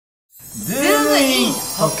ズームイン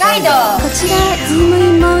北海道。こちらズーム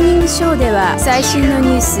インモーニングショーでは最新のニ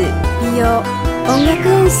ュース、美容、音楽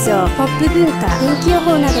演奏、ポップ文化、天気予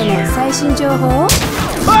報などの最新情報を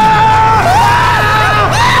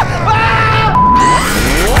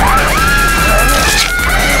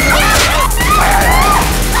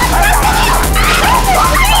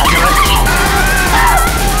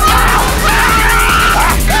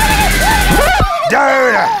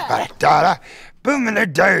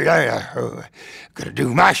Gonna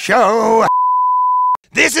do my show.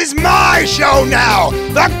 This is my show now,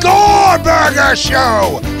 the Gorburger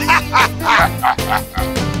Show.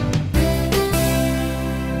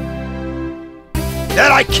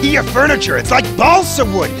 That IKEA furniture, it's like balsa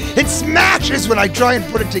wood. It smashes when I try and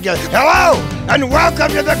put it together. Hello, and welcome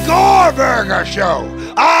to the Gorburger Show.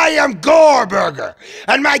 I am Gorburger,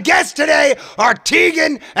 and my guests today are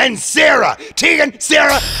Tegan and Sara. Tegan,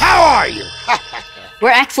 Sara, how are you? We're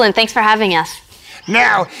excellent. Thanks for having us.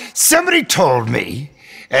 Now, somebody told me,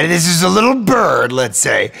 and this is a little bird, let's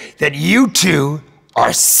say, that you two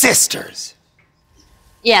are sisters.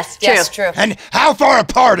 Yes, true. Yes, true. And how far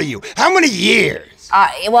apart are you? How many years?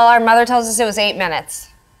 Well, our mother tells us it was 8 minutes.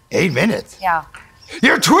 8 minutes? Yeah.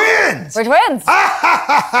 You're twins! We're twins.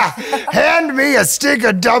 Hand me a stick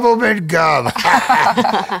of double-mint gum.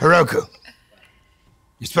 Hiroku,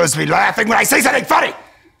 you're supposed to be laughing when I say something funny.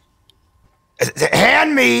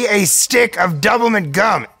 Hand me a stick of double-mint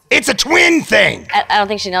gum. It's a twin thing. I don't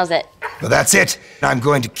think she knows it. Well, that's it. I'm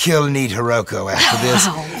going to kill and eat Hiroko after this.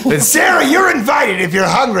 And Sara, you're invited if you're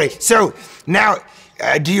hungry. So now,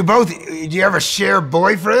 do you ever share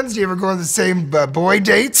boyfriends? Do you ever go on the same boy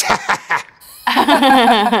dates?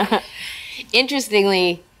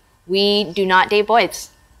 Interestingly, we do not date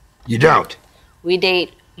boys. You don't? We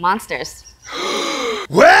date monsters.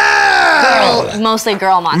 Well! Mostly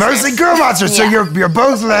girl monsters. Mostly girl monsters, so Yeah. you're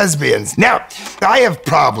both lesbians. Now, I have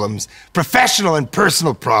problems, professional and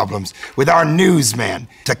personal problems, with our newsman,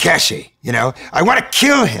 Takeshi, you know? I want to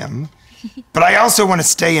kill him, but I also want to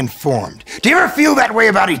stay informed. Do you ever feel that way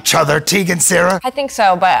about each other, Tegan, Sara? I think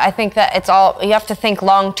so, but I think that it's all, you have to think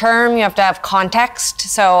long term, you have to have context.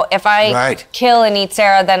 So if I kill and eat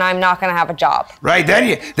Sara, then I'm not going to have a job. Right,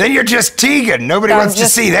 then you're just Tegan. Nobody wants to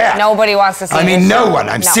see that. Nobody wants to see I mean, this. no one.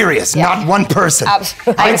 I'm serious. Yeah. Not one person.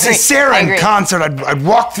 Absolutely. I'd see Sara I in agree. concert. I'd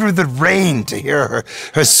walk through the rain to hear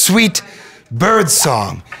her sweet bird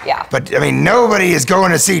song. Yeah. But, I mean, nobody is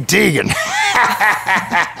going to see Tegan.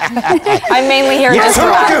 I'm mainly here Yes, just for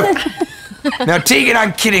that. Hiroku! Now, Tegan,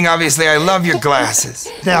 I'm kidding, obviously. I love your glasses.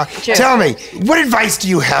 Now, tell me, what advice do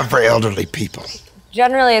you have for elderly people?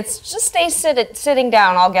 Generally, it's just stay sitting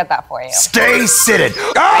down. I'll get that for you. Stay seated.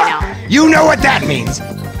 Ah! You know what that means.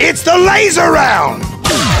 It's the laser round,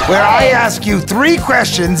 where I ask you 3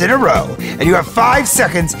 questions in a row, and you have 5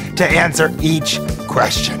 seconds to answer each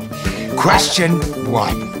question. Question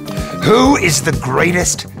 1. Who is the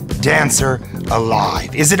greatest dancer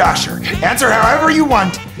alive? Is it Usher? Answer however you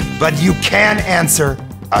want, but you can answer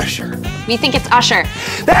Usher. We think it's Usher.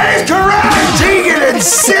 That is correct! Tegan and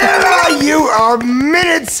Sara, you are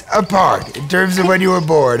minutes apart in terms of when you were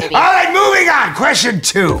born. Maybe. All right, moving on. Question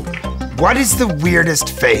 2. What is the weirdest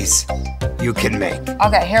face you can make?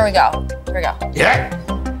 Okay, here we go. Here we go. Yeah?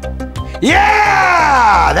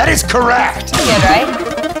 Yeah! That is correct. Good, right?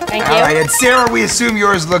 Thank you. All right, and Sara, we assume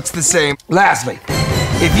yours looks the same. Lastly,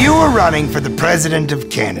 if you were running for the President of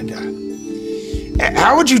Canada,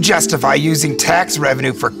 how would you justify using tax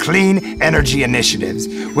revenue for clean energy initiatives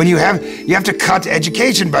when you have to cut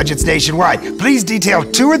education budgets nationwide? Please detail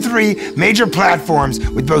 2 or 3 major platforms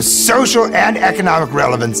with both social and economic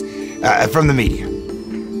relevance from the media.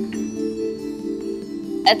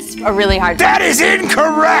 It's a really hard That is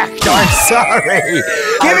incorrect! I'm sorry.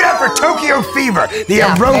 Give it up for Tokyo Fever, the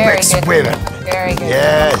aerobics women. Very good.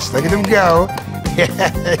 Yes, look at them go.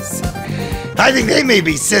 Yes. I think they may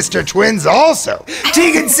be sister twins also.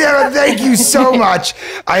 Tegan, Sara, thank you so much.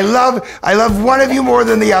 I love one of you more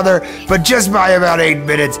than the other, but just by about 8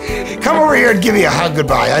 minutes. Come over here and give me a hug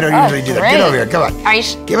goodbye. I don't usually do that. Great. Get over here, come on. Are you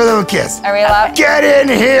Give a little kiss. Are we allowed? Get in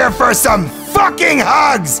here for some fucking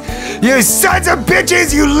hugs! You sons of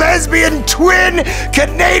bitches, you lesbian twin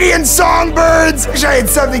Canadian songbirds! Wish I had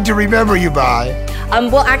something to remember you by.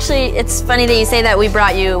 Well, actually, it's funny that you say that. We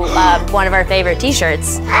brought you one of our favorite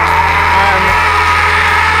T-shirts.